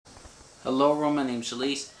Hello, everyone. My name's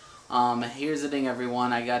Shalise. Here's the thing,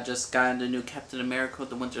 everyone. I just got the new Captain America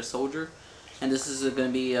with the Winter Soldier, and this is going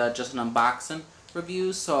to be just an unboxing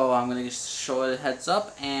review. So I'm going to show it a heads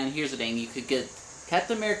up. And here's the thing: you could get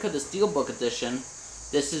Captain America the Steelbook edition.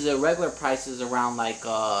 This is a regular price is around like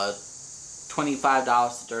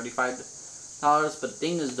 $25 to $35. But the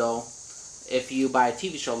thing is, though, if you buy a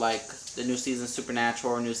TV show like the new season of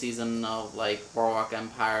Supernatural or new season of like Boardwalk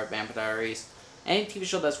Empire, Vampire Diaries, any TV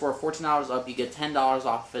show that's worth $14 up, you get $10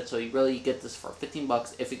 off of it. So you really get this for 15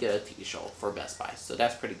 bucks if you get a TV show for Best Buy. So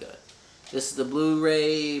that's pretty good. This is the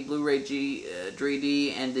Blu-ray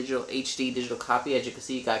 3D and digital HD digital copy. As you can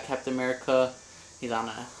see, you got Captain America. He's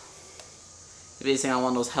basically on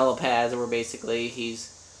one of those helipads where basically he's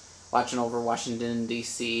watching over Washington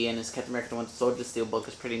D.C. and his Captain America the Winter Soldier Steelbook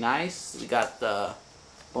is pretty nice. We got the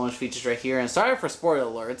bonus features right here, and sorry for spoiler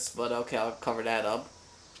alerts, but okay, I'll cover that up.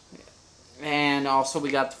 And also we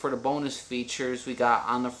got for the bonus features, we got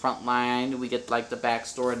on the front line, we get like the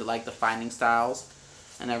backstory, like the fighting styles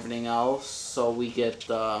and everything else. So we get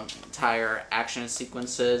the entire action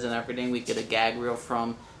sequences and everything. We get a gag reel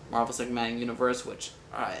from Marvel Cinematic Universe, which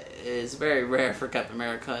is very rare for Captain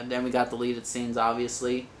America. And then we got deleted scenes,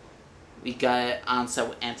 obviously. We got on set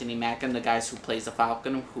with Anthony Mackie, the guys who plays the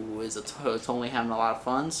Falcon, who is totally having a lot of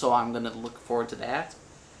fun. So I'm gonna look forward to that.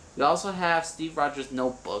 We also have Steve Rogers'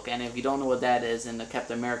 notebook, and if you don't know what that is, in the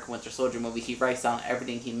Captain America Winter Soldier movie, he writes down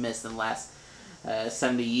everything he missed in the last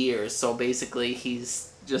 70 years. So basically,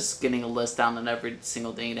 he's just getting a list down on every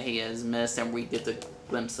single thing that he has missed, and we get the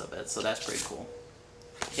glimpse of it. So that's pretty cool.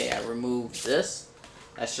 Okay, I removed this.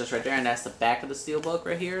 That's just right there, and that's the back of the Steelbook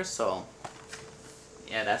right here. So,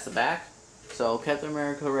 yeah, that's the back. So Captain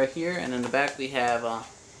America right here, and in the back we have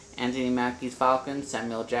Anthony Mackie's Falcon,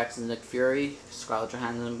 Samuel Jackson's Nick Fury, Scarlett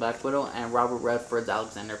Johansson's Black Widow, and Robert Redford's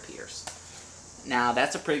Alexander Pierce. Now,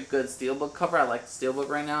 that's a pretty good Steelbook cover. I like the Steelbook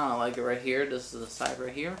right now. I like it right here. This is the side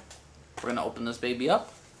right here. We're going to open this baby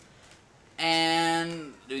up.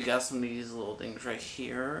 And we got some of these little things right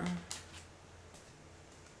here.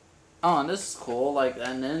 Oh, and this is cool. Like,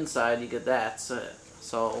 on the inside, you get that.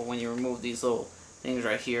 So when you remove these little things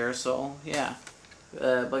right here. So, yeah.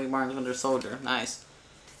 Bucky Barnes Winter Soldier. Nice.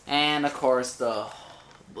 And of course the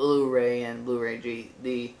Blu-ray and Blu-ray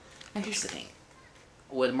DVD. And here's the thing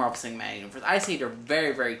with Marvel Cinematic Universe, I say they're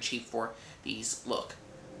very, very cheap for these. Look,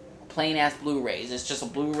 plain ass Blu-rays. It's just a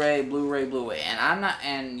Blu-ray, and I'm not.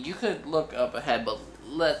 And you could look up ahead, but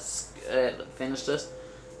let's finish this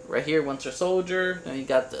right here. Winter Soldier. Then you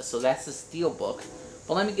got this. So that's the Steelbook.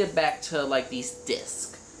 But let me get back to like these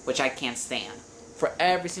discs, which I can't stand. For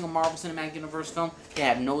every single Marvel Cinematic Universe film, they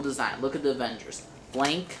have no design. Look at the Avengers.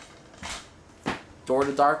 Blank. Door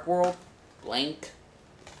to Dark World. Blank.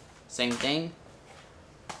 Same thing.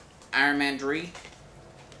 Iron Man 3.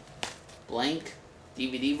 Blank.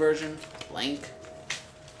 DVD version. Blank.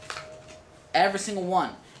 Every single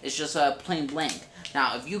one. It's just a plain blank.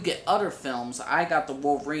 Now, if you get other films, I got the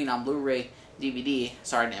Wolverine on Blu-ray DVD.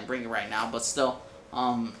 Sorry, I didn't bring it right now, but still,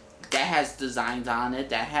 that has designs on it.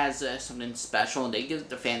 That has something special, and they give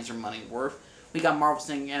the fans their money worth. We got Marvel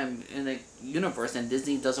in the universe, and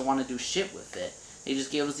Disney doesn't want to do shit with it. They just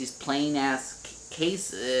gave us these plain ass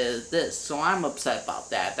cases. So I'm upset about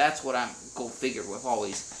that. That's what I'm go figure with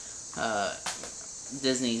always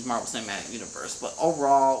Disney's Marvel Cinematic Universe. But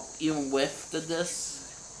overall, even with the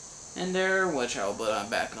disc in there, which I'll put on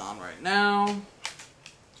back on right now,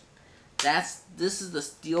 this is the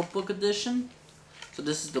Steelbook edition. So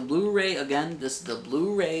this is the Blu-ray again. This is the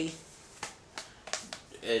Blu-ray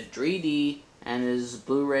 3D. And is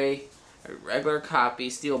Blu-ray, a regular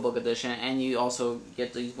copy, Steelbook edition, and you also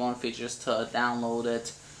get these bonus features to download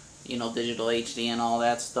it, you know, digital HD and all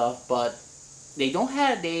that stuff. But they only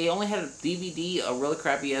had a DVD, a really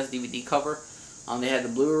crappy ass DVD cover. They had the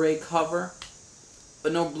Blu-ray cover,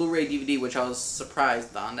 but no Blu-ray DVD, which I was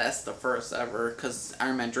surprised on. That's the first ever, because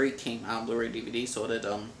Iron Man 3 came out on Blu-ray DVD, so did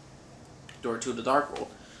Door to the Dark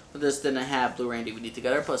World. But this didn't have Blu-ray and DVD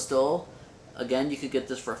together, but still. Again, you could get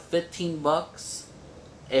this for 15 bucks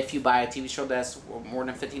if you buy a TV show that's more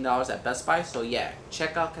than $15 at Best Buy. So yeah,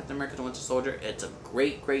 check out Captain America the Winter Soldier. It's a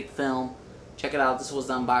great, great film. Check it out. This was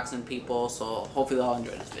the unboxing, people. So hopefully y'all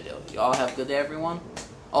enjoyed this video. Y'all have a good day, everyone.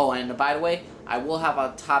 Oh, and by the way, I will have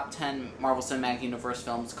a top 10 Marvel Cinematic Universe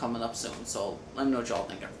films coming up soon. So let me know what y'all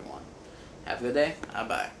think, everyone. Have a good day.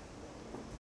 Bye-bye.